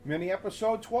Mini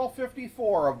episode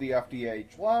 1254 of the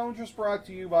FDH Lounge is brought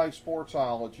to you by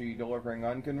Sportsology, delivering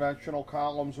unconventional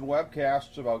columns and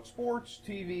webcasts about sports,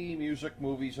 TV, music,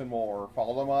 movies, and more.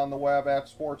 Follow them on the web at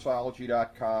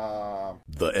sportsology.com.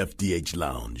 The FDH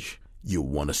Lounge. You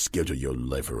want to schedule your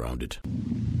life around it.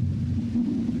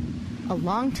 A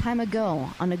long time ago,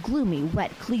 on a gloomy,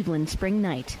 wet Cleveland spring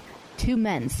night, two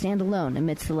men stand alone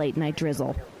amidst the late-night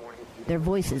drizzle. Their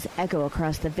voices echo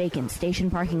across the vacant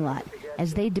station parking lot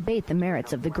as they debate the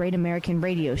merits of the great American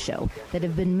radio show that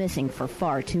have been missing for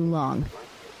far too long.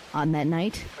 On that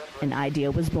night, an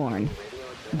idea was born.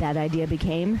 That idea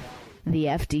became the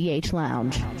FDH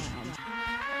Lounge.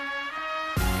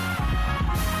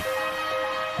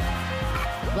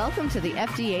 Welcome to the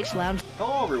FDH Lounge.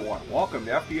 Hello everyone, welcome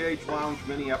to FDH Lounge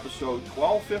mini episode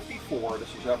 1254. This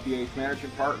is FDH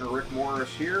Managing Partner Rick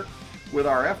Morris here with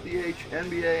our FDH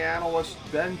NBA analyst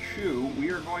Ben Chu. We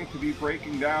are going to be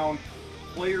breaking down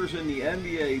players in the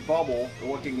NBA bubble,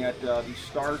 looking at the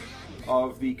start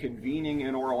of the convening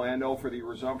in Orlando for the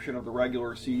resumption of the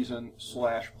regular season /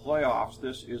 playoffs.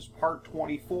 This is part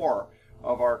 24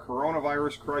 of our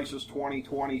Coronavirus Crisis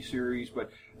 2020 series, but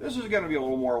this is going to be a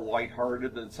little more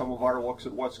lighthearted than some of our looks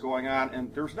at what's going on,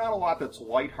 and there's not a lot that's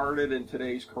lighthearted in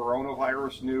today's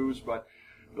coronavirus news, but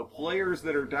the players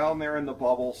that are down there in the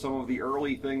bubble, some of the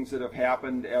early things that have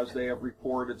happened as they have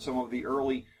reported, some of the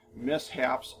early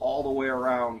mishaps all the way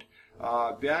around.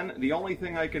 Ben, the only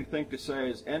thing I can think to say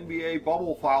is NBA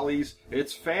bubble follies,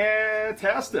 it's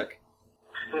fantastic.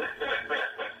 Well,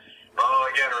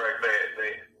 again, Rick,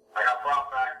 I got brought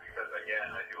back because,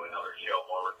 again, I do another show,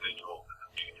 more residuals in the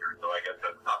future, so I guess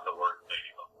that's not the worst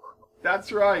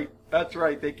thing. That's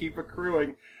right. They keep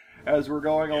accruing as we're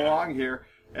going along here,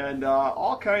 and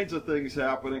all kinds of things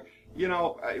happening. You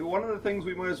know, one of the things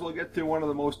we might as well get to, one of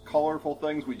the most colorful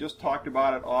things, we just talked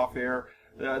about it off air,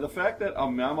 the fact that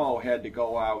a memo had to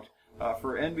go out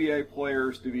for NBA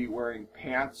players to be wearing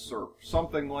pants or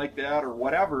something like that or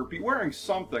whatever, be wearing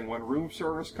something when room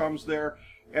service comes there.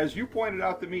 As you pointed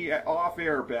out to me off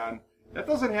air, Ben, that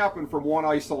doesn't happen from one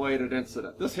isolated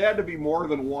incident. This had to be more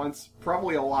than once,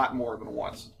 probably a lot more than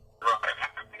once. Right.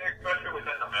 Especially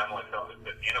within the memo itself, it's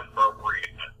an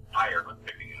inappropriate attire when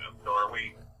picking it up. So are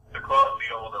we... To close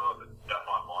the old of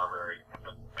Stephon Marbury,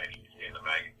 many you see in the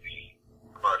magazine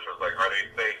commercials, like, are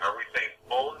we saying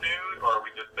full nude, or are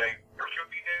we just saying there should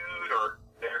be nude, or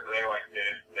they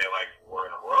like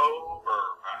wearing a robe, or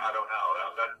I don't know.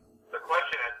 That's the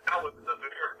question. And now the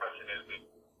bigger question is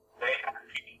they have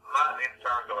not in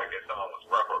terms of, I guess, someone was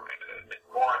reprimanded. It's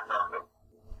more in terms of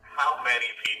how many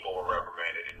people were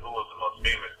reprimanded and who was the most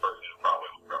famous person who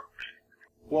probably was reprimanded.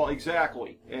 Well,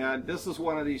 exactly. And this is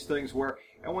one of these things where,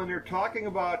 and when you're talking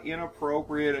about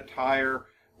inappropriate attire,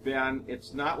 Ben,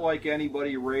 it's not like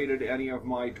anybody raided any of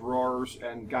my drawers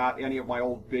and got any of my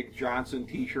old Big Johnson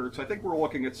t-shirts. I think we're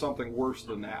looking at something worse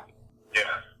than that. Yes.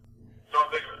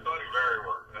 Something very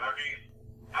worse. And I mean,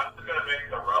 I'm just going to make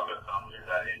the rough assumption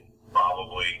that it's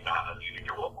probably not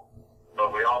unusual,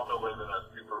 but we also live in a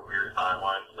super weird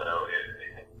timeline, so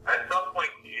at some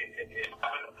point it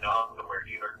happened enough to where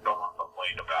either someone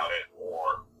complained about it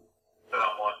or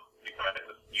someone decided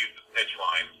to use the snitch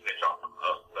line, snitch off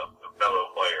the fellow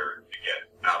players to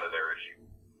get out of their issue,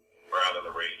 or out of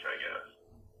the race, I guess.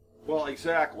 Well,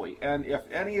 exactly. And if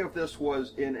any of this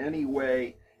was in any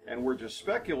way, and we're just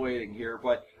speculating here,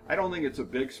 but I don't think it's a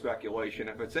big speculation.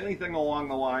 If it's anything along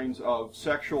the lines of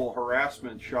sexual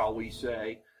harassment, shall we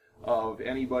say, of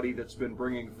anybody that's been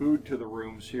bringing food to the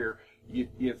rooms here,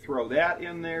 you throw that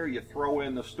in there. You throw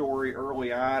in the story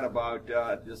early on about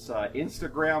this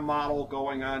Instagram model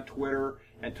going on Twitter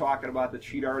and talking about that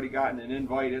she'd already gotten an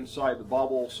invite inside the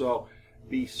bubble. So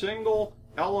the single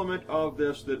element of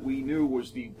this that we knew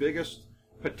was the biggest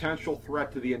potential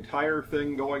threat to the entire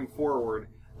thing going forward,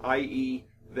 i.e.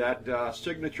 that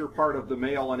signature part of the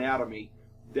male anatomy,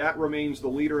 that remains the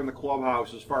leader in the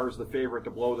clubhouse as far as the favorite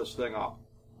to blow this thing up.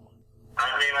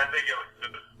 I mean, I think it was to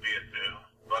be assumed.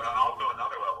 But also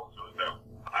another level to it that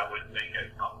I would think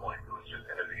at some point it was just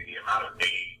going to be the amount of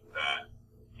days that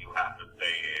you have to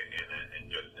stay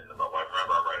in the bubble. I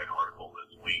remember I read an article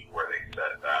this week where they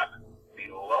said that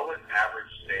the lowest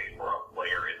average stay for a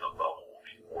player in the bubble will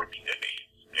be 14 days,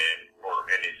 and for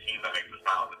any team that makes the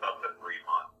finals, it's up to 3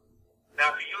 months.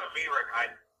 Now, to you and me,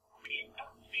 Rick, we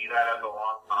see that as a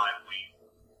long time. We've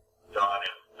done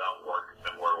work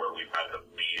somewhere where we've had to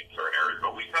be in certain areas,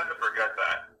 but we tend to forget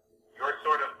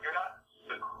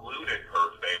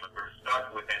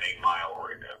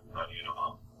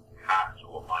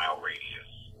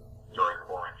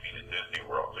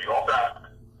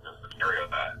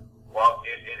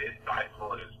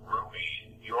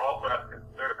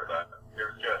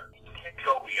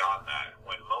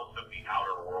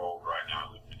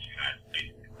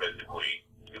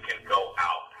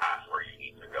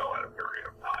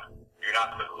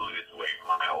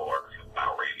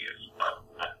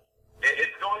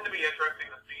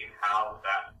interesting to see how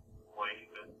that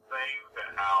plays in things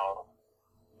and how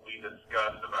we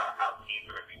discuss about how teams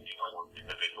are going to be dealing with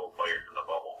individual players in the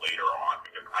bubble later on.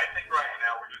 Because I think right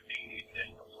now we're just seeing the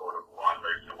initial sort of fun,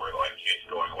 very similar to like kids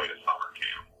going away to summer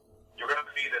camp. You're going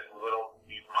to see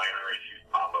these minor issues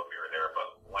pop up here and there, but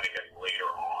when it gets later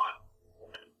on,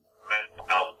 mental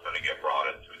health is going to get brought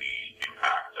into the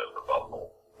impact of the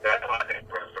bubble. That's when I think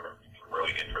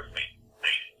really interesting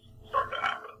things start to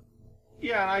happen.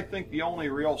 Yeah, and I think the only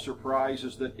real surprise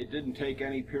is that it didn't take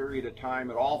any period of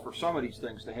time at all for some of these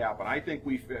things to happen. I think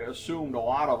we've assumed, a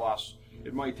lot of us,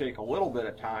 it might take a little bit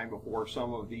of time before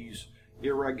some of these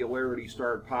irregularities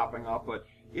started popping up, but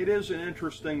it is an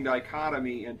interesting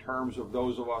dichotomy in terms of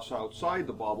those of us outside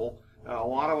the bubble. A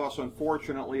lot of us,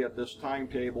 unfortunately, at this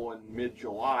timetable in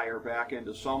mid-July are back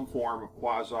into some form of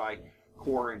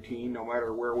quasi-quarantine, no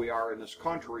matter where we are in this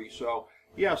country. So,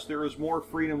 yes, there is more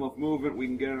freedom of movement. We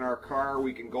can get in our car,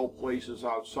 we can go places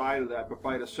outside of that, but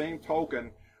by the same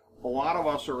token, a lot of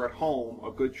us are at home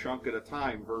a good chunk at a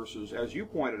time versus, as you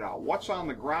pointed out, what's on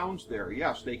the grounds there?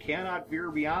 Yes, they cannot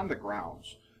veer beyond the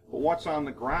grounds, but what's on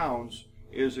the grounds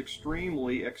is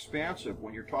extremely expansive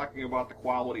when you're talking about the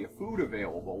quality of food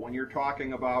available, when you're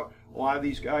talking about a lot of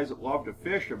these guys that love to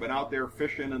fish have been out there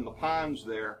fishing in the ponds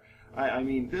there. I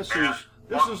mean, this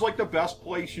is like the best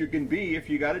place you can be if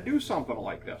you got to do something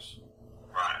like this.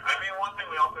 Right. I mean, one thing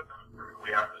we also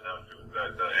have to know too is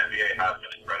that the NBA has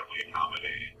been incredibly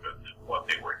accommodating with what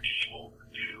they were able to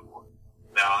do.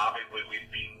 Now, obviously,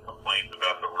 we've seen complaints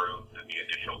about the rooms in the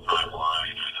initial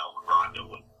timeline. I know Rondo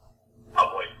was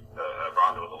public.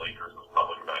 Rondo of the Lakers was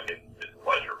public about his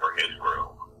displeasure for his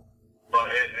room. But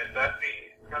that's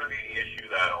going to be the issue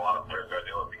that a lot of players are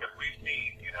dealing with, because we've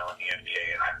seen, in the NBA,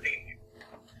 and I think,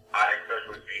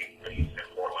 especially being based in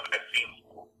Portland, I've seen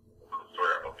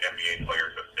sort of NBA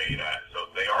players that say that. So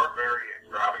they are very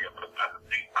extravagant, but at the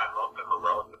same time, most of them are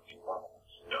relatively normal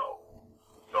still.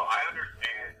 So I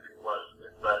understand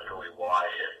especially why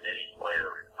if any player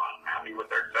is unhappy with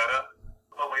their setup.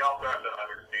 But we also have to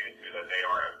understand, too, that they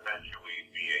are essentially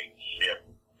being shipped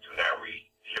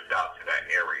out to that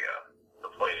area to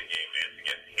play the game and to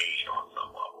get paid on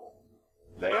some level.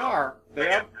 They are.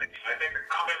 I think the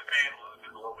common fan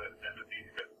loses a little bit of sympathy,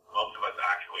 because most of us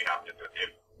actually have to,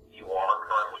 if you are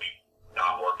currently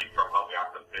not working from home, you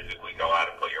have to physically go out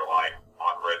and put your life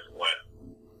on risk when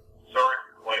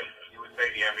certain places, you would say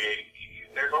the NBA,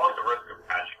 there's always a risk of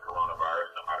catching coronavirus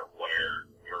no matter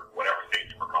whatever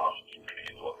safety precautions you take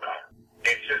into effect.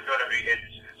 It's just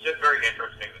very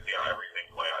interesting to see how everything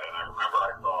plays out. And I remember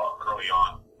I saw early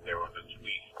on there was a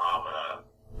tweet from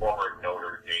former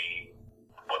Notre Dame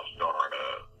star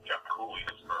Jeff Cooley,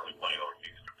 who's currently playing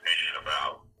overseas in Japan,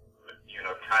 about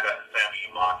kind of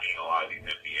semi-mocking a lot of these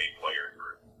NBA players who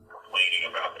are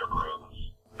complaining about their rooms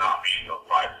not being of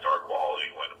 5-star quality,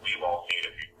 when we've all seen,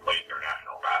 if you play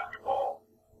international basketball,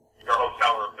 your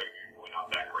hotel rooms are usually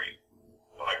not that great.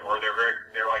 Or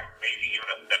they're like maybe even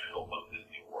essential of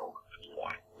Disney World at this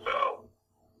point. So.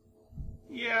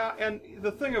 Yeah, and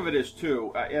the thing of it is,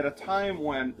 too, at a time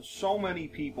when so many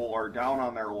people are down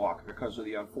on their luck because of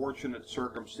the unfortunate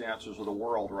circumstances of the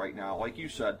world right now, like you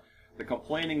said, the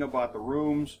complaining about the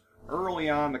rooms, early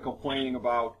on the complaining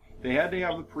about they had to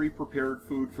have the pre-prepared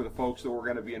food for the folks that were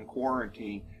going to be in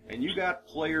quarantine, and you got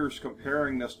players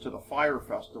comparing this to the Fire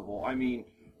Festival. I mean,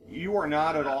 you are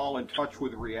not at all in touch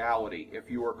with reality if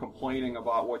you are complaining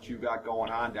about what you got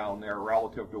going on down there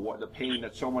relative to what the pain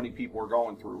that so many people are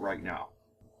going through right now.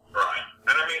 Right.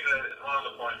 And I mean, one of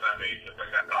the points I made is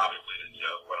like that's obviously the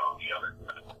joke, but on the other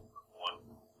side, one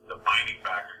defining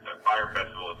factor is that Fire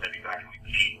Festival is actually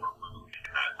paid for food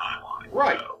in that timeline.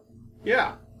 Right. So,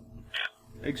 yeah.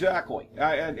 Exactly.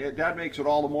 And that makes it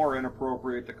all the more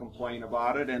inappropriate to complain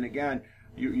about it. And again,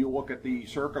 you look at the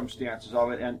circumstances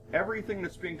of it and everything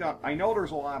that's being done. I know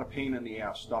there's a lot of pain in the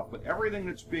ass stuff, but everything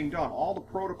that's being done, all the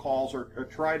protocols are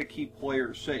try to keep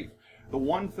players safe. The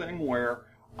one thing where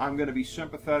I'm going to be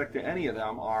sympathetic to any of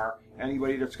them are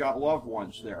anybody that's got loved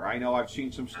ones there. I know I've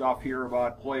seen some stuff here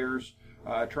about players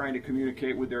trying to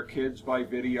communicate with their kids by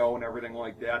video and everything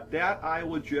like that. That I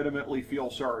legitimately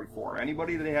feel sorry for.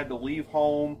 Anybody that had to leave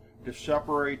home, to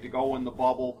separate, to go in the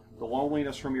bubble, the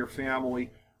loneliness from your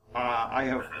family, I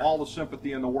have all the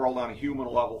sympathy in the world on a human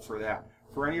level for that.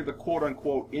 For any of the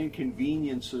quote-unquote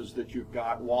inconveniences that you've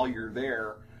got while you're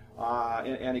there,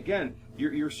 and again,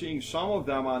 you're seeing some of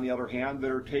them, on the other hand,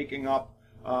 that are taking up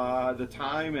the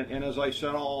time, and as I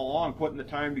said all along, putting the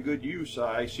time to good use.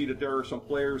 I see that there are some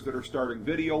players that are starting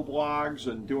video blogs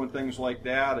and doing things like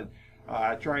that,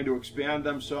 and trying to expand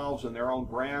themselves and their own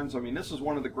brands. I mean, this is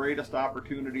one of the greatest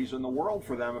opportunities in the world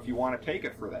for them if you want to take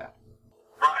it for that.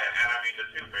 Right, and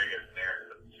biggest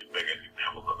two biggest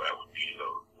examples of that would be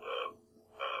those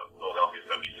Philadelphia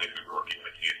 76ers rookie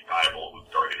Matthias Thybulle, who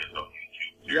started his own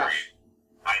YouTube series. Yes.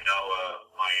 I know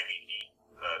Miami Heat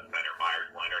center Myers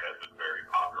Leonard has been very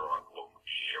popular on social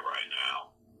media right now.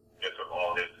 Just with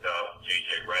all his stuff,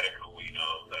 JJ Redick, who we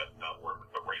know that worked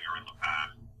with the Ringer in the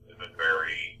past, has been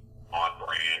very on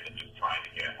brand and just trying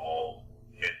to get all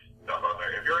his stuff out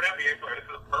there. If you're an NBA player, this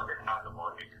is a perfect time to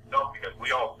market yourself, because we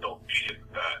all still see it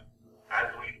that as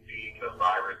we see the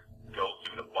virus go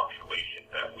through the fluctuations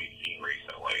that we've seen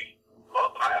recently,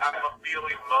 I have a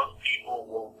feeling most people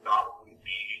will probably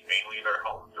be mainly in their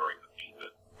homes during the season,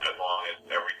 as long as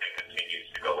everything continues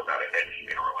to go without a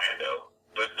hitch in Orlando.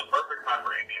 So it's the perfect time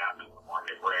for Indianapolis to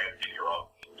market brand, get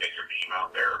your team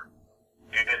out there.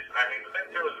 And the thing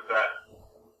too is that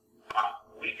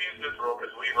we've used this rule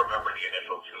because we remember the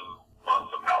initial 2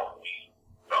 months of how we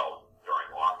felt during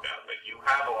lockdown. But you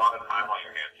have a lot of time on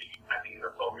your hands, so you can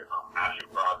either focus on passion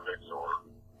projects or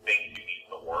things you need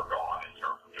to work on in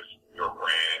terms of just your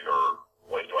brand, or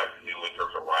what do I have to do in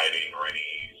terms of writing or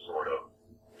any sort of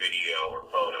video or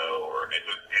photo or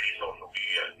just any social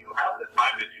media. You have the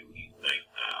time to do these things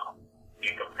now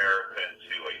in comparison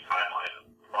to a timeline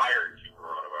prior to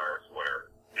coronavirus where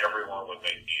everyone would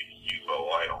make the excuse, oh,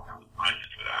 I don't have the time to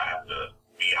do that. I have to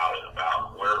be out and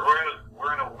about.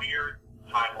 We're in a weird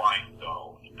timeline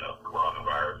zone of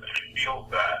coronavirus, and it feels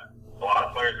that a lot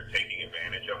of players are taking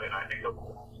advantage of it, and I think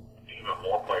even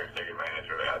more players take advantage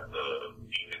of it as the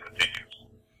season continues.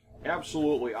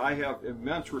 Absolutely. I have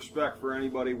immense respect for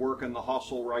anybody working the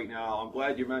hustle right now. I'm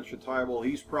glad you mentioned Thybulle.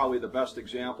 He's probably the best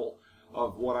example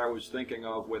of what I was thinking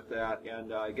of with that.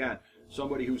 And again,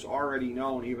 somebody who's already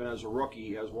known, even as a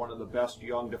rookie, as one of the best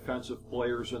young defensive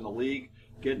players in the league,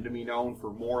 getting to be known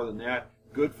for more than that.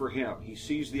 Good for him. He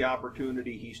sees the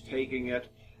opportunity. He's taking it.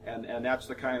 And that's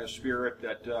the kind of spirit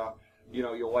that,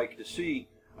 you'll like to see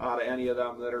out of any of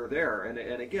them that are there. And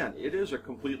again, it is a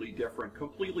completely different,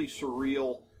 completely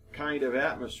surreal kind of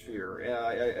atmosphere.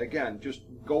 Again, just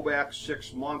go back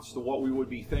 6 months to what we would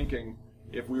be thinking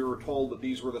if we were told that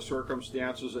these were the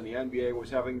circumstances and the NBA was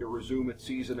having to resume its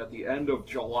season at the end of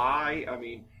July. I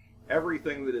mean,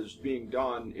 everything that is being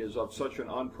done is of such an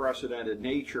unprecedented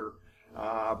nature.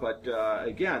 But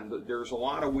again, there's a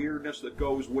lot of weirdness that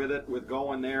goes with it, with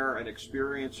going there and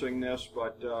experiencing this.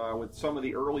 But with some of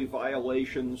the early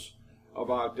violations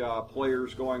about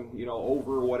players going,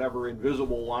 over whatever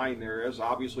invisible line there is.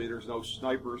 Obviously, there's no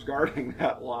snipers guarding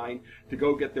that line to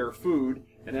go get their food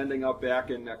and ending up back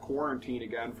in quarantine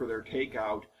again for their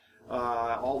takeout.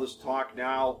 All this talk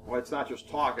now, well, it's not just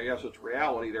talk, I guess it's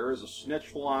reality. There is a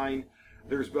snitch line.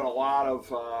 There's been a lot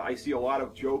of, I see a lot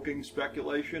of joking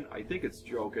speculation. I think it's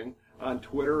joking on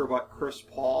Twitter about Chris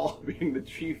Paul being the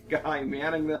chief guy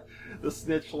manning the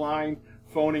snitch line,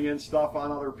 phoning in stuff on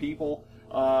other people.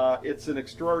 It's an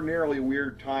extraordinarily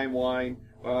weird timeline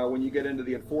when you get into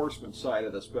the enforcement side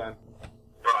of this, Ben.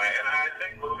 Right, and I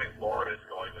think moving forward is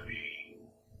going to be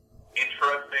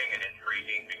interesting and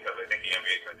intriguing because I think the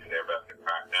NBA is going to do their best to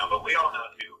crack down. But we all know,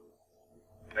 too,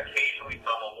 occasionally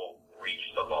someone will reach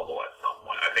the bubble at some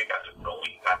point. I think that's just going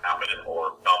to happen,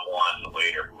 or someone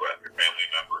later who has their family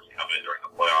members come in during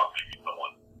the playoffs, maybe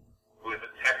someone who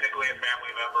isn't technically a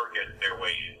family member gets their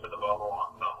way into the bubble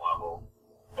on some level.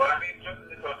 But, I mean, just in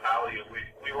the totality,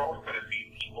 we were always going to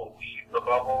see people leave the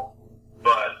bubble.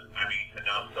 But, I mean, to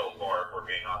know so far, if we're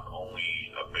being honest, only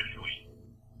officially,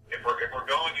 if we're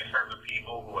going in terms of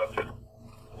people who have just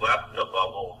left the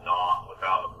bubble not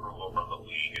without approval from the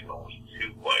league, it's only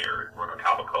 2 players. Bruno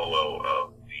Caboclo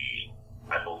of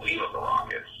I believe of the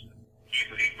Rockets.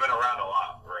 He's been around a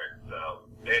lot, Rick.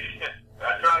 So,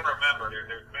 I'm trying to remember,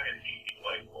 there's been a team he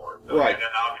played for. So, right. And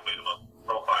then obviously the most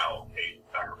profile case,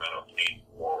 Sacramento State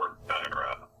forward center,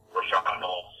 Rashawn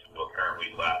Holmes, who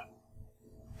apparently left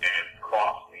and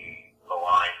crossed the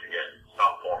line to get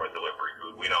some form of delivery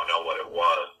food. We don't know what it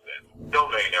was, and still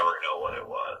may never know what it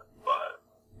was. But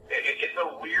it's a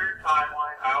weird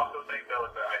timeline. I also think, though,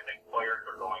 that I think players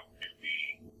are going to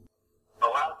be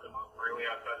allowed to move freely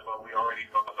outside the bubble. We already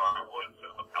saw Darnell Woods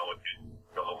and the Pelicans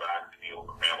go back to deal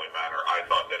with a family matter. I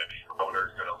thought that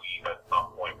Schroeder is going to leave at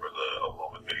some point for the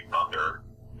Oklahoma City Thunder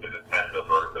to attend the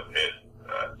birth of his,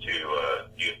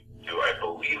 I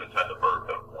believe, attend the birth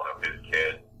of one of his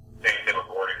kids. Same thing with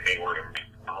Gordon Hayward and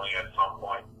family at some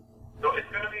point. So it's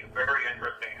going to be very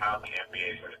interesting how the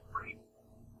NBA is going to treat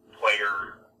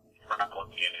players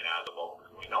traveling in and out of the bubble.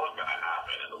 Because we know it's going to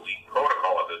happen, and the league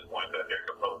protocol at this point that they're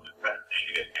supposed to test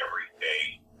negative every day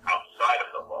outside of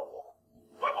the bubble.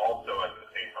 But also at the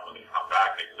same time when they come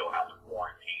back, they still have to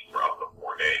quarantine for up to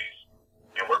 4 days.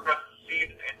 And we're going to see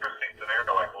an interesting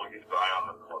scenario like we'll use Zion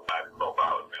on the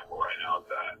profile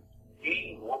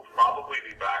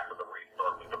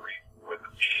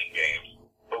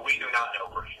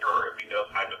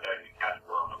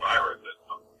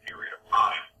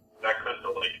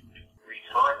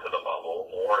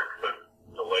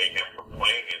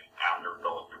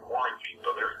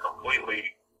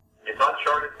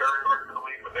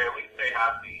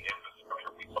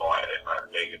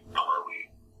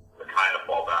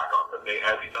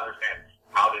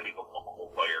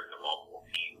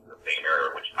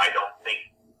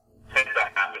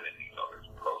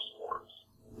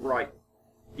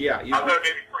Although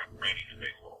maybe spring training in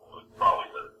baseball was probably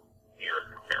the nearest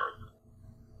comparison.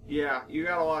 Yeah, you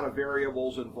got a lot of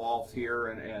variables involved here,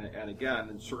 and again,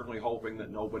 and certainly hoping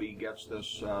that nobody gets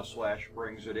this /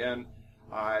 brings it in.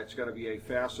 It's going to be a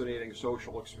fascinating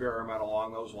social experiment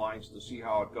along those lines to see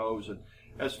how it goes. And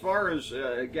as far as,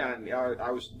 again,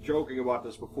 I was joking about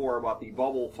this before, about the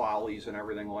bubble follies and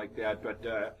everything like that,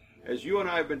 but as you and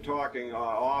I have been talking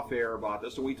off air about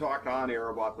this, and we talked on air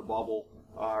about the bubble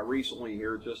recently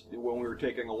here, just when we were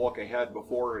taking a look ahead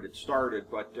before it had started,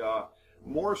 but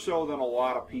more so than a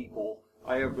lot of people,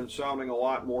 I have been sounding a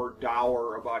lot more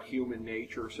dour about human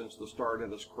nature since the start of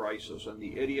this crisis, and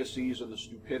the idiocies and the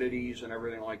stupidities and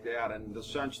everything like that, and the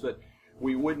sense that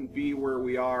we wouldn't be where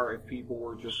we are if people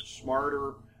were just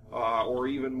smarter, or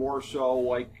even more so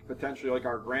like potentially like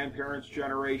our grandparents'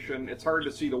 generation. It's hard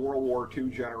to see the World War II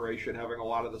generation having a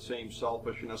lot of the same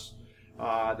selfishness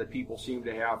that people seem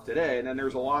to have today. And then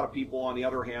there's a lot of people, on the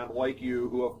other hand, like you,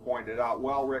 who have pointed out,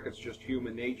 well, Rick, it's just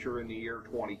human nature in the year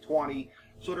 2020.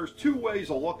 So there's two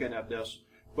ways of looking at this.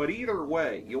 But either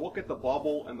way, you look at the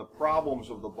bubble and the problems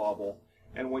of the bubble,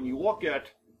 and when you look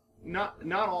at not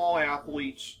all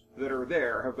athletes that are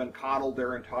there have been coddled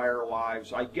their entire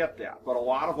lives. I get that. But a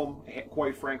lot of them,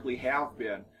 quite frankly, have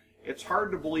been. It's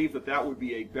hard to believe that that would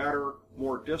be a better,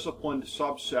 more disciplined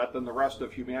subset than the rest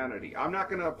of humanity. I'm not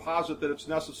going to posit that it's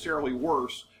necessarily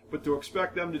worse, but to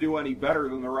expect them to do any better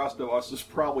than the rest of us is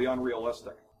probably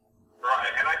unrealistic.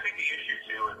 Right, and I think the issue,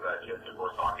 too, is that just if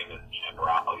we're talking the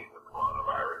generalities of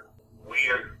coronavirus,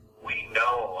 we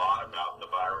know a lot about the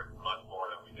virus much more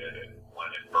than we did when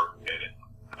it first hit it.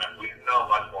 I mean, we know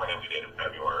much more than we did in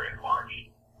February and March.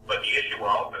 But the issue we're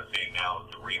also seeing now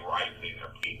is the re-rising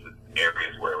of cases in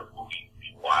areas where it was moving to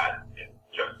be flat,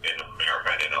 just in America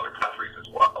and in other countries as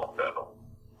well. So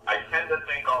I tend to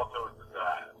think also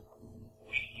that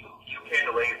you can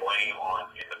lay blame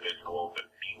on individuals and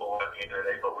people at the end of the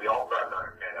day, but we also have to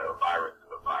understand that a virus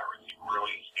is a virus. You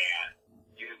really can't.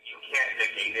 You can't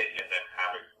negate it and then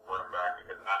have it work back,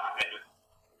 because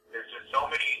there's just so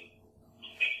many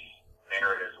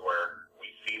narratives where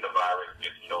we see the virus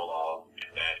get killed off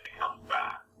and then it comes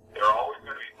back. There are always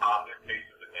going to be positive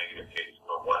cases and negative cases,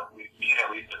 but what we've seen, at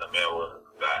least in the middle, is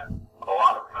that a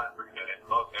lot of countries, and in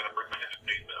a percentage of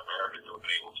cases in America, have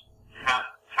been able to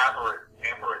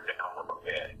tamper it down for a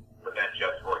bit, but then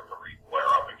just for it to flare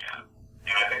up again.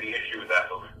 And I think the issue with that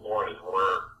moving forward is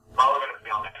we're probably going to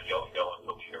be on that yo-yo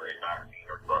until either a vaccine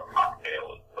or drug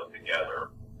cocktail is put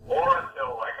together, or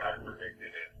until, like I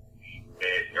predicted,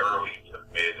 in early to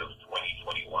mid of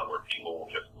 2021, where people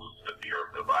will just lose the fear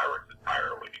of the virus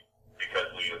entirely, because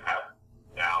we have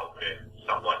now been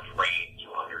somewhat trained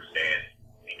to understand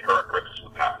the current risks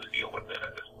we have to deal with it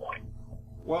at this point.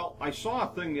 Well, I saw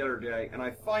a thing the other day, and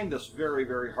I find this very,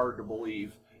 very hard to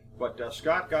believe, but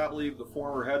Scott Gottlieb, the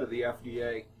former head of the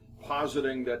FDA,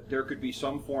 positing that there could be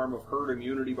some form of herd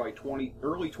immunity by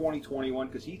early 2021,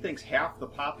 because he thinks half the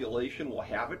population will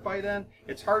have it by then.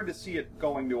 It's hard to see it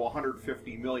going to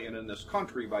 150 million in this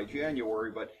country by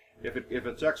January, but if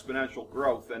it's exponential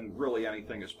growth, then really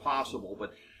anything is possible.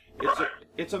 But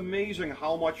it's amazing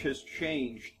how much has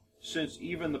changed since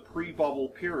even the pre-bubble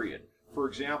period. For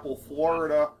example,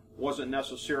 Florida wasn't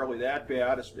necessarily that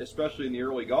bad, especially in the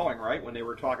early going, right, when they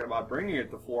were talking about bringing it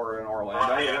to Florida and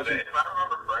Orlando. If I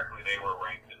remember correctly, they were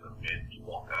ranked in the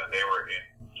they were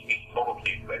in total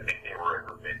cases, I think they were in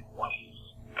the mid-20s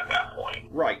at that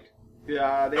point. Right.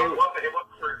 Yeah. So it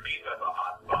wasn't perceived as a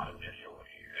hot spot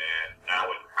initially, and now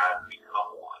it has become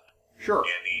one. Sure.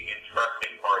 And the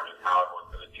interesting part is how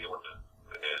everyone's going to deal with this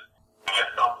is, at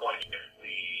some point, if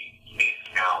the case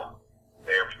count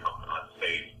there becomes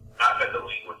unsafe, not that the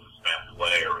league would suspend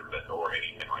play or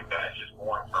anything like that. It's just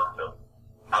more in terms of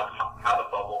how the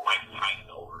bubble might tighten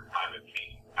over time if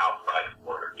cases outside of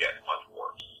Florida get much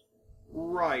worse.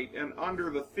 Right, and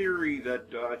under the theory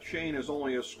that a chain is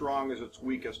only as strong as its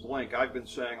weakest link, I've been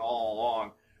saying all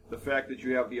along, the fact that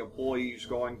you have the employees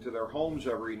going to their homes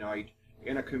every night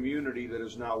in a community that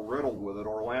is now riddled with it.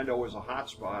 Orlando is a hot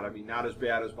spot. I mean, not as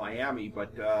bad as Miami,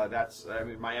 but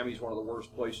Miami's one of the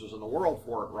worst places in the world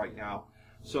for it right now.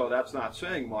 So that's not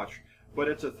saying much. But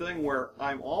it's a thing where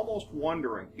I'm almost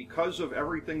wondering, because of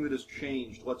everything that has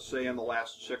changed, let's say in the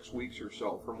last 6 weeks or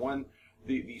so, from when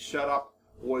the setup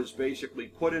was basically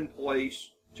put in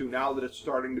place to now that it's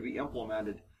starting to be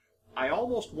implemented, I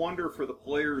almost wonder for the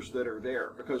players that are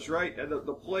there. Because, right,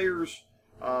 the players,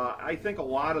 I think a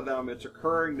lot of them, it's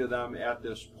occurring to them at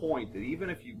this point that even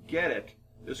if you get it,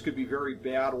 this could be very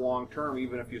bad long term,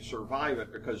 even if you survive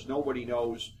it, because nobody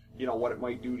knows, what it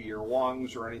might do to your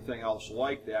lungs or anything else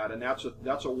like that. And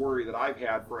that's a worry that I've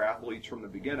had for athletes from the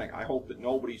beginning. I hope that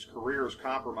nobody's career is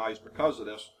compromised because of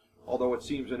this, although it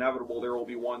seems inevitable there will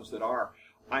be ones that are.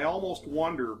 I almost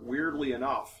wonder, weirdly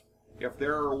enough, if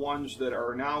there are ones that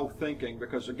are now thinking,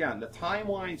 because again, the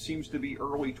timeline seems to be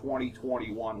early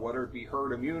 2021, whether it be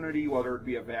herd immunity, whether it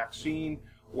be a vaccine,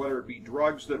 whether it be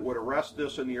drugs that would arrest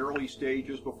this in the early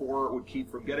stages before it would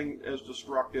keep from getting as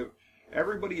destructive.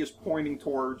 Everybody is pointing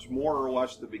towards more or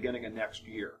less the beginning of next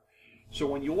year. So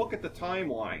when you look at the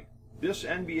timeline, this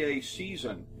NBA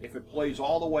season, if it plays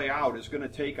all the way out, is going to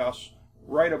take us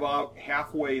right about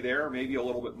halfway there, maybe a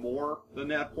little bit more than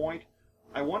that point.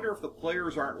 I wonder if the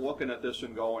players aren't looking at this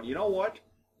and going, you know what?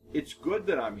 It's good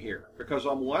that I'm here because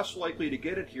I'm less likely to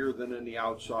get it here than in the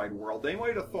outside world. They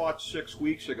might have thought 6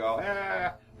 weeks ago,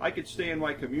 I could stay in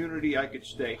my community, I could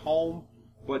stay home.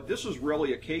 But this is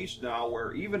really a case now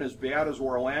where even as bad as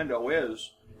Orlando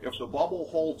is, if the bubble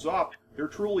holds up, there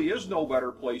truly is no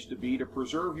better place to be to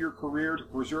preserve your career, to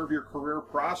preserve your career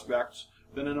prospects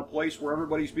than in a place where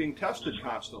everybody's being tested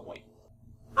constantly.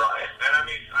 Right, and I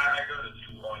mean, I go to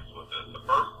 2 points with this. The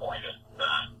first point is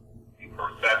that the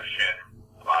perception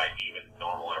by even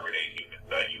normal everyday humans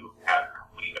that you have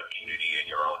complete immunity in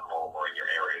your own home or in your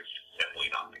area is just simply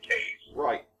not the case.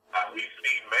 Right. We've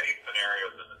seen many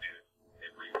scenarios in the news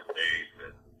in recent days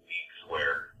and weeks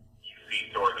where you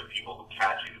see stories of people who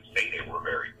catch it who say they were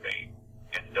very safe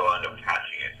and still end up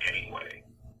catching it anyway.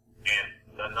 And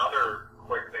another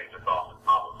quick thing just off the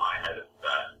top of my head is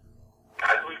that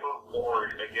as we move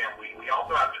forward, again, we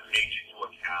also have to take into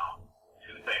account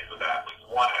 2 things with athletes.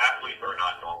 One, athletes are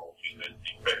not normal humans.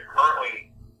 But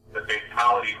currently, the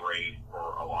fatality rate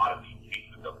for a lot of these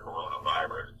cases of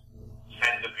coronavirus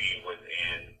tend to be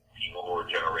within people who are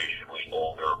generationally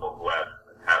older or who have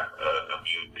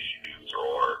immune issues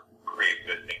or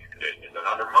pre-existing conditions. And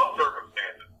under most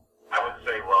circumstances, I would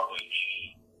say roughly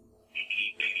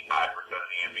 85% of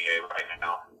the NBA right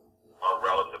now are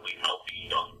relatively healthy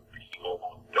young people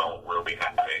who don't really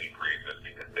have any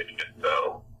pre-existing conditions.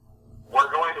 So we're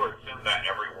going to assume that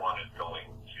everyone is going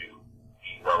to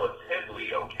be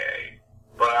relatively okay.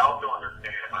 But I also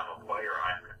understand if I'm a player,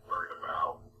 I'm concerned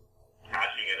about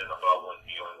catching it in the bubble and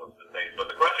dealing with the things.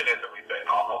 But the question is, that we say,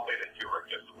 I'll say this to you,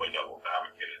 Rick, just to play devil's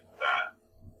advocate, is that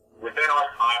within our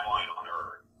timeline on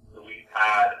Earth, we've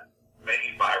had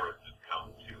many viruses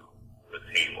come to the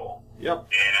table. Yep.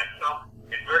 And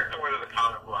it's very similar to the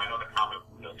comic book. I know the comic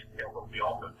book doesn't kill, but we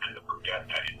also tend to forget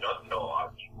that it does kill a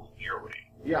lot of people yearly.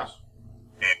 Yes.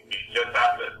 And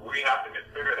we have to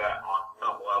consider that on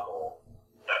some level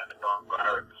that the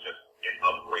coronavirus is just an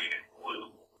upgraded flu.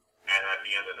 And at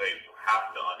the end of the day, you have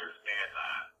to understand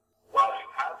that while you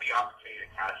have the opportunity to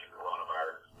catch a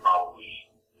coronavirus, it's probably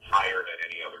higher than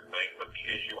any other thing. But the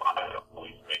issue I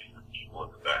always make to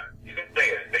people is that you can stay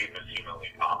as safe as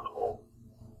humanly possible.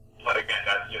 But again,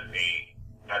 that's a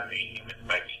human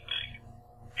psyche thing.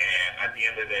 And at the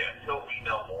end of the day, until we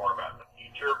know more about the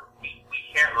future, we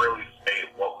can't really say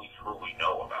what we truly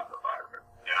know about the virus.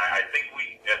 And I think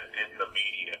in the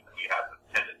media, we have the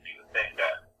tendency to think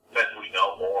that since we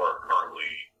know more currently,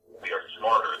 we are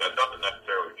smarter. That doesn't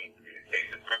necessarily mean to be the case.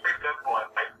 It's very simple, and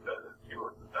Mike says it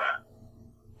too, is that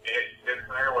it's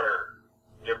there where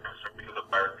different strains of the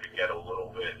virus could get a little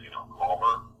bit,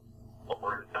 calmer.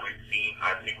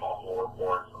 I've seen multiple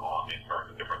reports in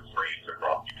terms of different strains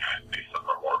across the United States. Some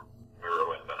are more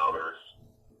virulent than others.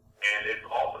 And it's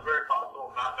also very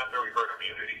possible, not necessarily herd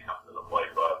immunity comes into play,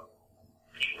 but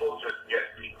most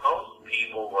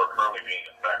people who are currently being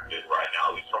infected right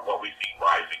now, at least from what we see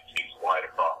rising statewide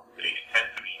across the city, tend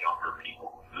to be younger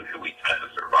people who usually tend to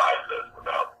survive this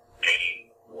without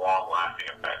any long-lasting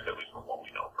effects, at least from what we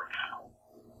know for now.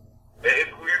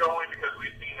 It's weird only because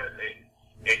we've seen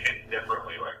it hit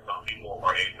differently. Like some people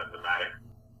are asymptomatic,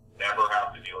 never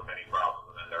have to deal with any problems,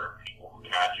 and then there are people who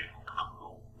catch it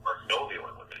who are still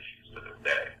dealing with issues to this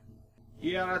day.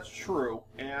 Yeah, that's true.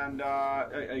 And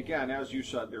again, as you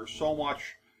said, there's so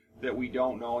much that we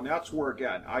don't know. And that's where,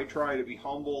 again, I try to be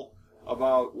humble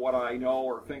about what I know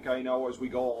or think I know as we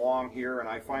go along here. And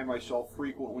I find myself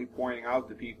frequently pointing out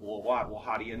to people a lot, well,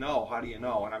 how do you know? How do you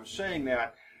know? And I'm saying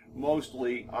that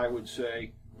mostly, I would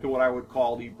say, to what I would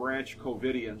call the branch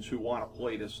COVIDians who want to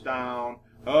play this down.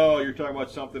 Oh, you're talking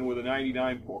about something with a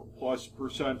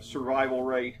 99+% survival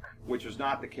rate, which is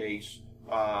not the case.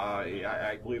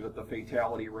 I believe that the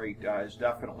fatality rate is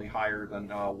definitely higher than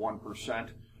 1%,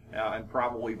 and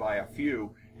probably by a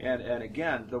few. And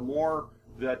again, the more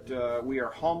that we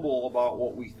are humble about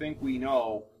what we think we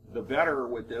know, the better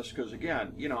with this, because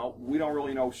again, you know, we don't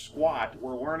really know squat.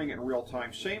 We're learning it in real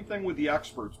time. Same thing with the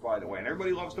experts, by the way. And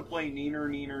everybody loves to play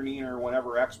neener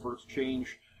whenever experts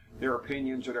change their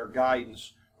opinions or their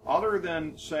guidance. Other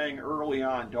than saying early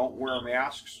on, don't wear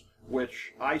masks,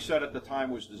 which I said at the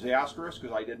time was disastrous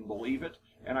because I didn't believe it,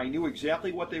 and I knew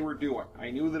exactly what they were doing.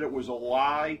 I knew that it was a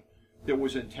lie that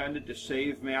was intended to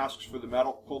save masks for the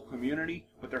medical community,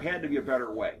 but there had to be a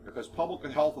better way, because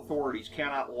public health authorities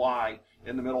cannot lie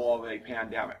in the middle of a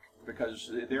pandemic,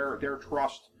 because their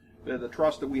trust, the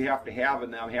trust that we have to have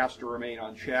in them has to remain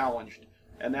unchallenged,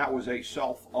 and that was a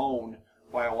self-own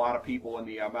by a lot of people in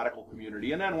the medical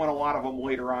community. And then when a lot of them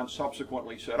later on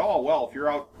subsequently said, oh, well, if you're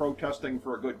out protesting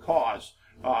for a good cause,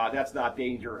 that's not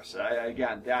dangerous.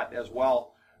 Again, that as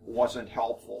well wasn't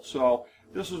helpful. So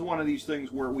this is one of these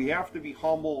things where we have to be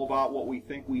humble about what we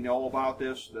think we know about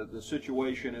this. The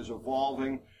situation is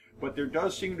evolving, but there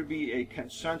does seem to be a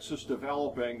consensus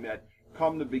developing that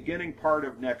come the beginning part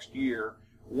of next year,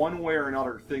 one way or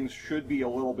another, things should be a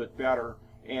little bit better.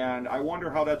 And I wonder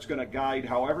how that's going to guide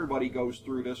how everybody goes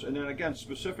through this. And then again,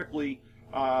 specifically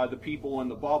the people in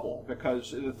the bubble,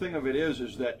 because the thing of it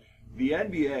is that the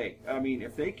NBA, I mean,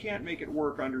 if they can't make it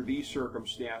work under these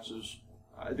circumstances,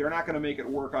 they're not going to make it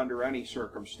work under any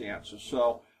circumstances.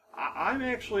 So I'm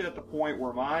actually at the point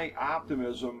where my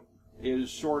optimism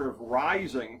is sort of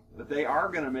rising that they are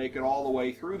going to make it all the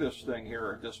way through this thing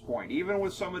here at this point. Even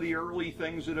with some of the early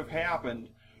things that have happened,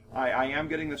 I am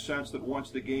getting the sense that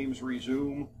once the games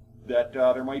resume, that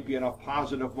there might be enough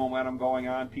positive momentum going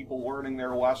on, people learning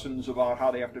their lessons about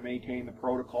how they have to maintain the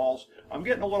protocols. I'm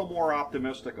getting a little more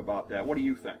optimistic about that. What do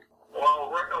you think? Well,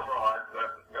 Rick, overall, I've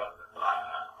discussed this.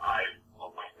 I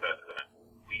always said that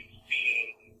we've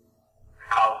seen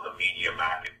how the media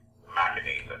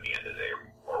machinates at the end of the day,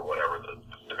 or whatever the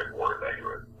specific word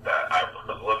that I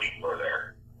was looking for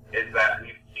there, is that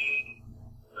we've seen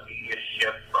the media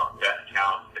shift from death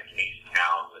counts to case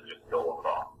counts and just go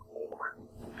across the board.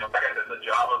 Like I said, the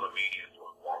job of the media is to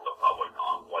inform the public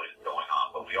on what is going on,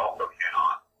 but we also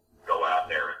cannot go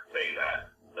out there and say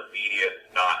that the media is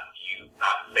not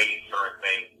saying certain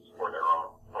things for their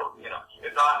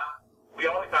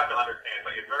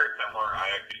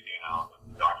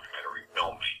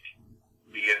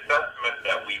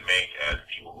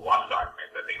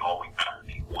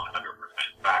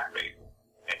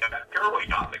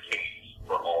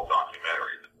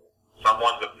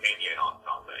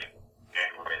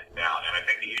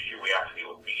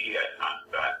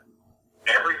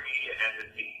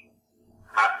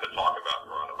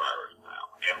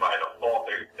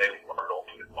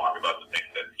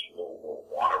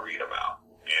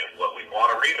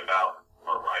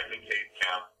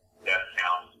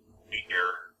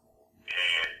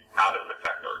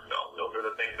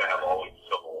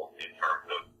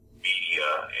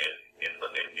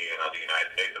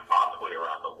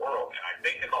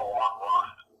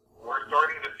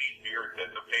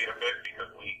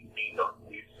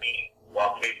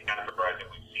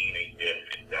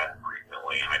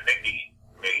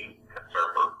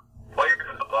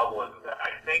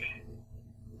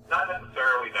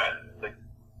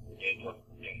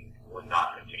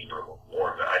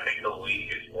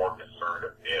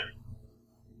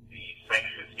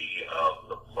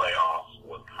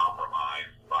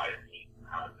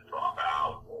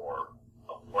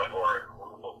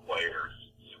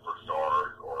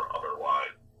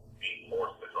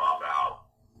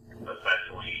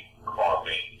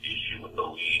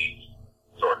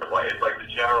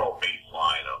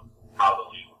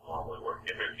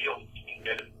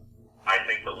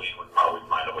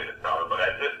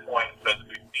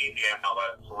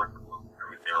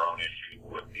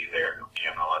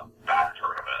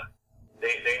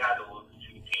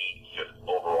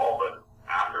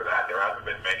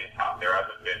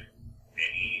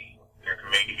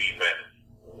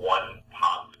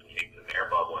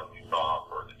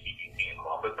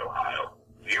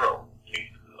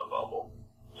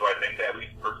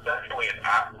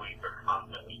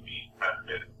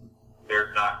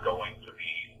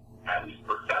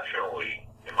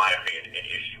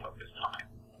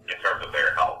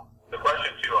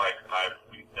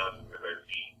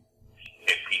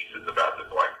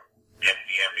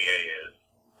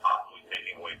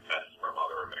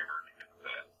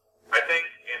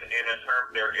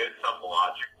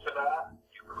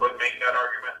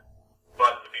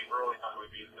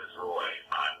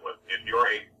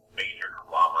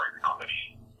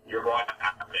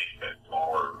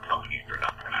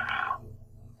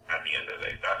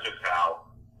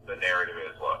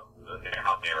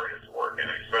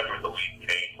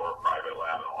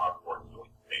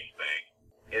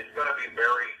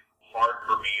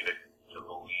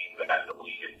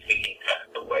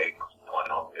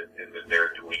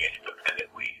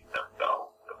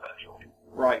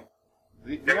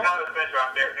They're not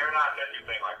they're not essentially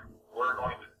saying, like, we're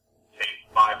going to take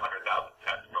 500,000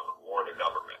 tests from the Florida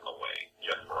government away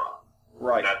just for us.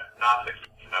 Right. That's not the case,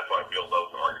 and that's why I feel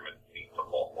those arguments seem to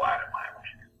fall flat in my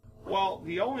opinion. Well,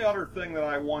 the only other thing that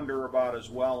I wonder about as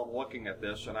well in looking at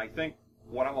this, and I think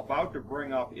what I'm about to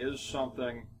bring up is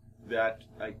something that,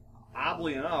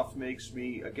 oddly enough, makes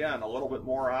me, again, a little bit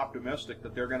more optimistic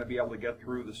that they're going to be able to get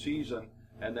through the season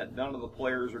and that none of the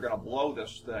players are going to blow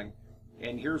this thing.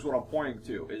 And here's what I'm pointing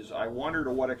to, is I wonder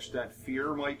to what extent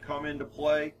fear might come into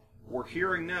play. We're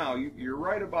hearing now, you're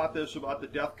right about this, about the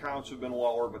death counts have been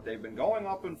lower, but they've been going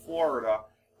up in Florida.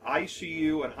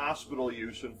 ICU and hospital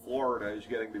use in Florida is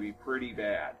getting to be pretty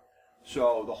bad.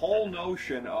 So the whole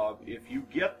notion of, if you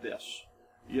get this,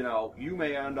 you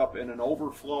may end up in an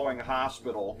overflowing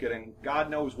hospital getting God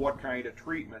knows what kind of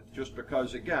treatment, just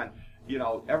because, again,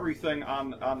 everything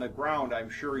on the ground, I'm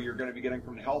sure you're going to be getting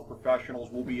from the health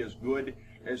professionals will be as good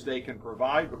as they can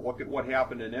provide. But look at what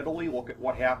happened in Italy. Look at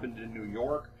what happened in New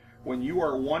York. When you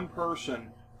are one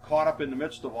person caught up in the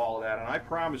midst of all of that, and I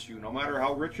promise you, no matter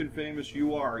how rich and famous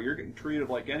you are, you're getting treated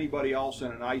like anybody else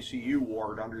in an ICU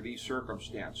ward under these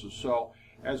circumstances. So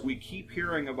as we keep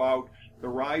hearing about the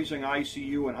rising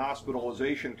ICU and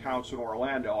hospitalization counts in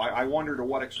Orlando, I wonder to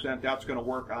what extent that's going to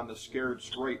work on the scared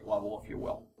straight level, if you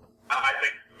will. I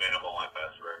think minimal at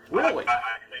best, Rick. Really?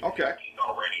 I think okay. He's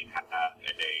already had a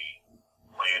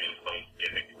plan in place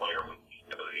if a player was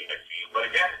to the ICU. But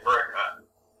again, Rick,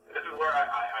 this is where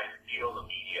I feel the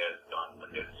media has done a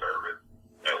disservice,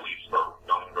 at least for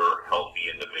younger, healthy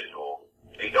individuals.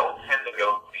 They don't tend to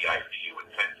go to the ICU. It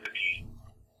tends to be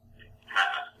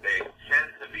past. They tend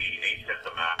to be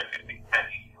asymptomatic, and they tend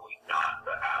usually not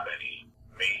to have any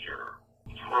major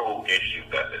true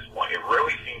issues at this point. It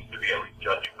really seems to be, at least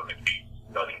judging from the case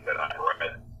studies that I've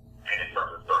read, and in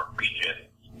terms of certain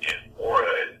regions in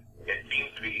Florida, it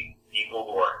seems to be people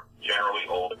who are generally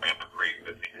old and with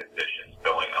pre-existing conditions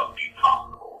filling up these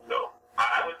hospitals. So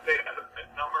I would say that's a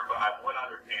misnomer, but I would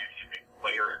understand if a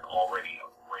player is already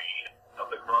afraid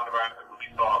of the coronavirus. We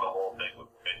saw the whole thing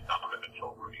with Donovan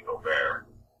Mitchell, Rudy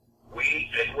Gobert.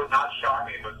 It would not shock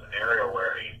me if a scenario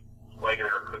where a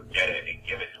player could get it and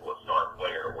give it to a star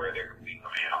player where there could be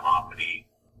some animosity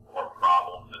or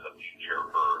problems in the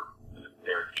future for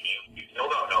their team. You still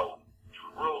don't know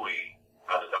truly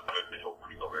how the Donovan Mitchell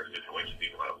Rudy Gobert situation is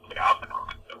even going to play out in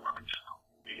Orlando right now.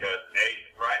 Because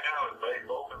right now it's very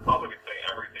both in public and say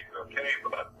everything's okay,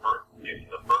 but if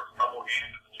the first couple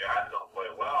games if the Jazz don't play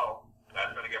well,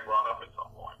 that's going to get brought up at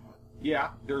some point.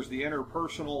 Yeah, there's the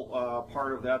interpersonal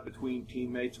part of that between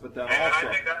teammates, but then and also...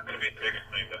 I think that's going to be the biggest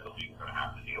thing that the league's going to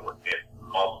have to deal with if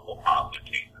multiple positive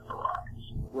cases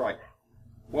arise. Right.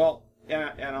 Well,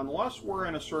 and unless we're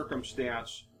in a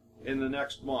circumstance in the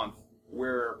next month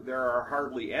where there are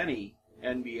hardly any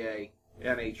NBA,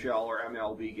 NHL, or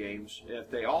MLB games,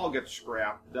 if they all get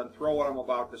scrapped, then throw what I'm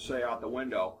about to say out the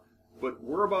window. But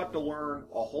we're about to learn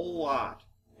a whole lot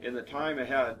in the time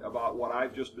ahead about what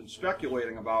I've just been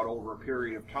speculating about over a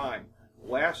period of time.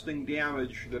 Lasting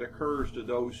damage that occurs to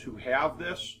those who have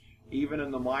this, even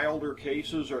in the milder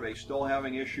cases. Are they still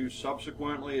having issues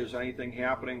subsequently? Is anything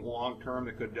happening long term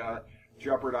that could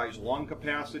jeopardize lung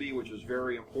capacity, which is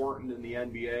very important in the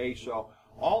NBA? So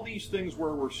all these things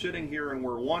where we're sitting here and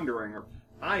we're wondering, or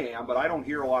I am, but I don't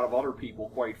hear a lot of other people,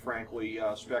 quite frankly,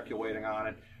 speculating on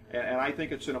it. And I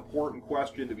think it's an important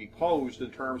question to be posed in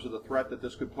terms of the threat that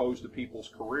this could pose to people's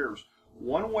careers.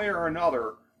 One way or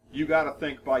another, you got to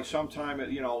think by sometime,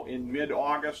 in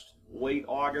mid-August, late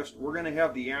August, we're going to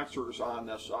have the answers on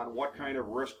this, on what kind of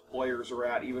risk players are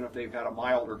at, even if they've had a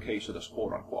milder case of this,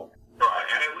 quote-unquote. Right,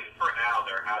 and at least for now,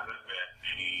 there hasn't been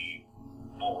any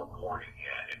full reporting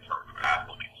yet in terms of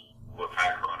athletes who have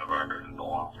had coronavirus and the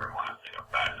long-term lasting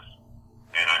effects.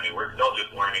 And I mean, we're still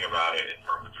just learning about it in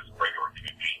terms of just regular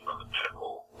communication from the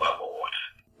medical level.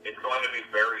 And it's going to be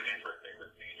very interesting to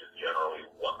see just generally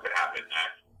what could happen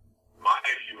next. My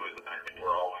issue is, and I think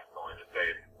we're always going to say,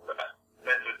 that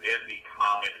since it is the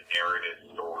common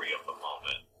narrative story of the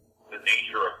moment, the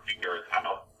nature of fear is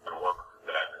how it works.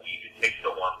 That it takes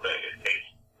the one thing, it takes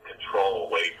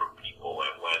control away from people.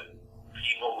 And when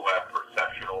people who have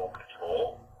perceptual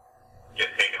control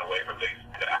get taken away from things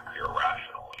to act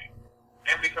irrationally.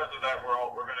 And because of that, we're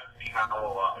going to see how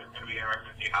it's going to be interesting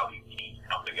to see how these teams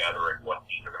come together and what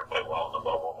teams are going to play well in the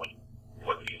bubble and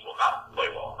what teams will not play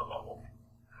well in the bubble.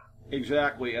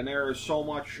 Exactly, and there is so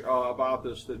much about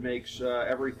this that makes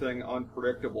everything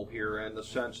unpredictable here, in the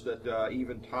sense that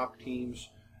even top teams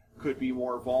could be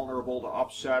more vulnerable to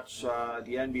upsets.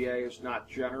 The NBA is not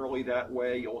generally that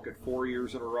way. You look at 4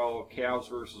 years in a row of Cavs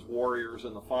versus Warriors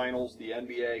in the finals. The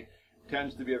NBA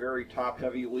tends to be a very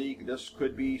top-heavy league. This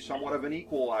could be somewhat of an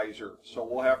equalizer. So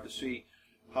we'll have to see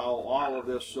how all of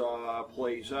this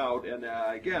plays out. And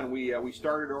again, we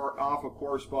started off, of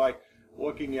course, by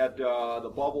looking at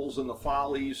the bubbles and the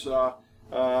follies,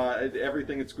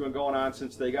 everything that's been going on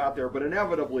since they got there. But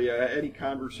inevitably, any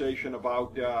conversation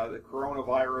about the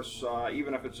coronavirus,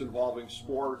 even if it's involving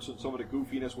sports and some of the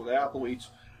goofiness with athletes,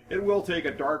 it will take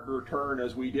a darker turn,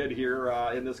 as we did here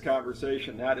in this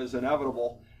conversation. That is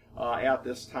inevitable at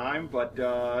this time. But,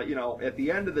 at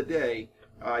the end of the day,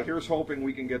 here's hoping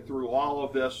we can get through all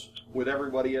of this with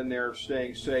everybody in there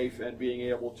staying safe and being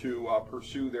able to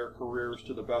pursue their careers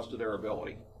to the best of their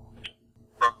ability.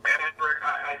 And Hendrik,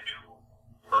 I do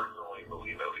personally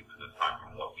believe, at least at this time,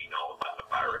 from what we know about the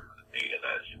virus and the data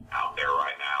that's out there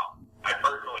right now, I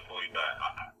personally believe that,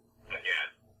 again,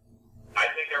 I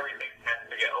think everything tends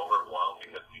to get overblown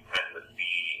because we tend to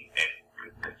see and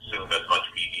consume as much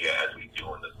media as we do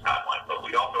in this timeline. But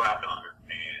we also have to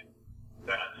understand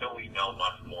that until we know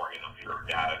much more in a pure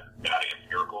data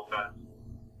empirical sense,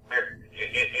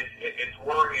 it's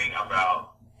worrying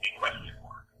about a question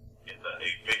mark. It's a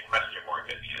big question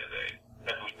mark at the end of the day.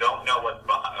 Because we don't know what's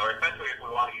behind, or essentially if we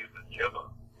want to use this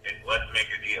joke, let's make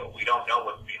a deal. We don't know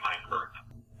what's behind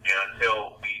curtains. And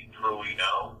until we truly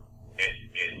know,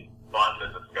 it's fun to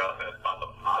discuss and it's fun to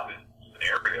posit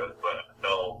scenarios, but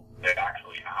until they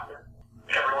actually happen,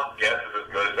 everyone's guess is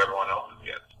as good as everyone else's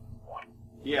guess at this point.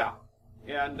 Yeah.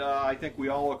 And I think we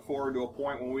all look forward to a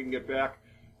point when we can get back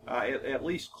at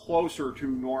least closer to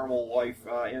normal life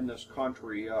in this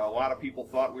country. A lot of people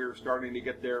thought we were starting to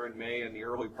get there in May and the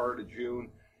early part of June.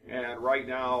 And right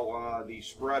now, the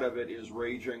spread of it is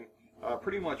raging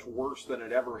pretty much worse than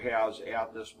it ever has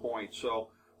at this point. So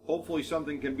hopefully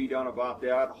something can be done about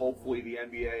that. Hopefully the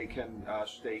NBA can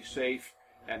stay safe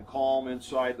and calm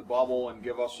inside the bubble and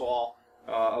give us all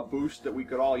a boost that we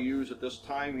could all use at this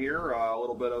time here, a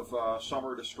little bit of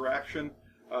summer distraction.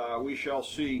 We shall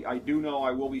see. I do know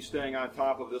I will be staying on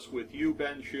top of this with you,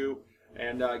 Ben Chu.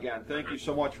 And again, thank you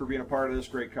so much for being a part of this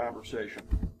great conversation.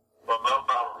 Well, no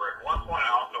problem, Rick. One point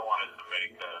I also wanted to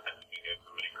make,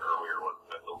 earlier, was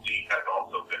that the league has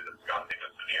also been discussing a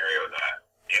scenario that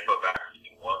if a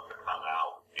vaccine was to come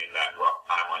out in that rough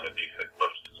timeline, that they could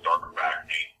push the start of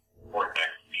vaccine for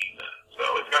next season. So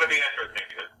it's going to be interesting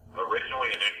because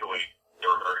initially, they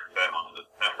were very set on the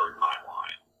December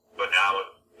timeline. But now if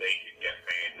they can get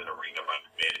fans in arena by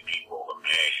mid-April to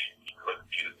May, we could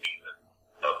see the season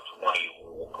of 20.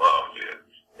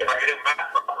 If I get it math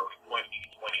properly,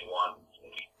 2021,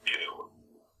 22,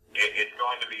 it's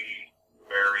going to be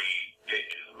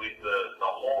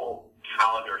the whole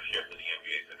calendar shift in the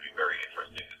NBA is going to be very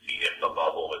interesting to see if the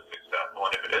bubble is successful.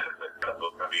 And if it isn't successful,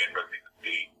 it's going to be interesting to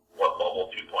see what bubble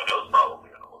 2.0 is probably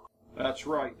going to look like. That's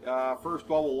right. First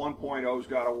bubble 1.0's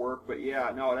got to work. But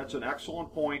yeah, no, that's an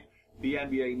excellent point. The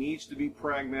NBA needs to be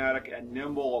pragmatic and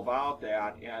nimble about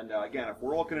that. And again, if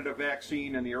we're looking at a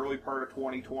vaccine in the early part of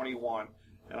 2021,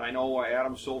 and I know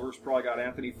Adam Silver's probably got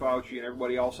Anthony Fauci and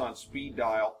everybody else on speed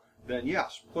dial, then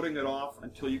yes, putting it off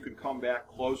until you can come back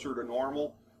closer to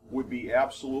normal would be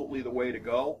absolutely the way to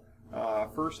go.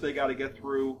 First, they got to get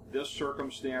through this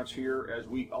circumstance here as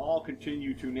we all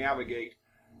continue to navigate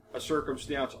a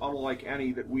circumstance unlike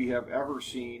any that we have ever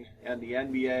seen, and the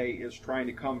NBA is trying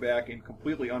to come back in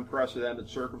completely unprecedented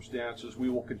circumstances. We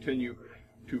will continue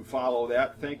to follow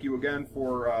that. Thank you again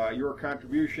for your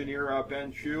contribution here,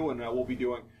 Ben Chu, and we'll be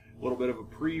doing a little bit of a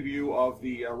preview of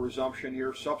the resumption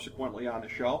here subsequently on the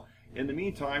show. In the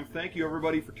meantime, thank you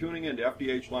everybody for tuning in to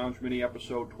FDH Lounge Mini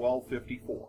Episode 1254.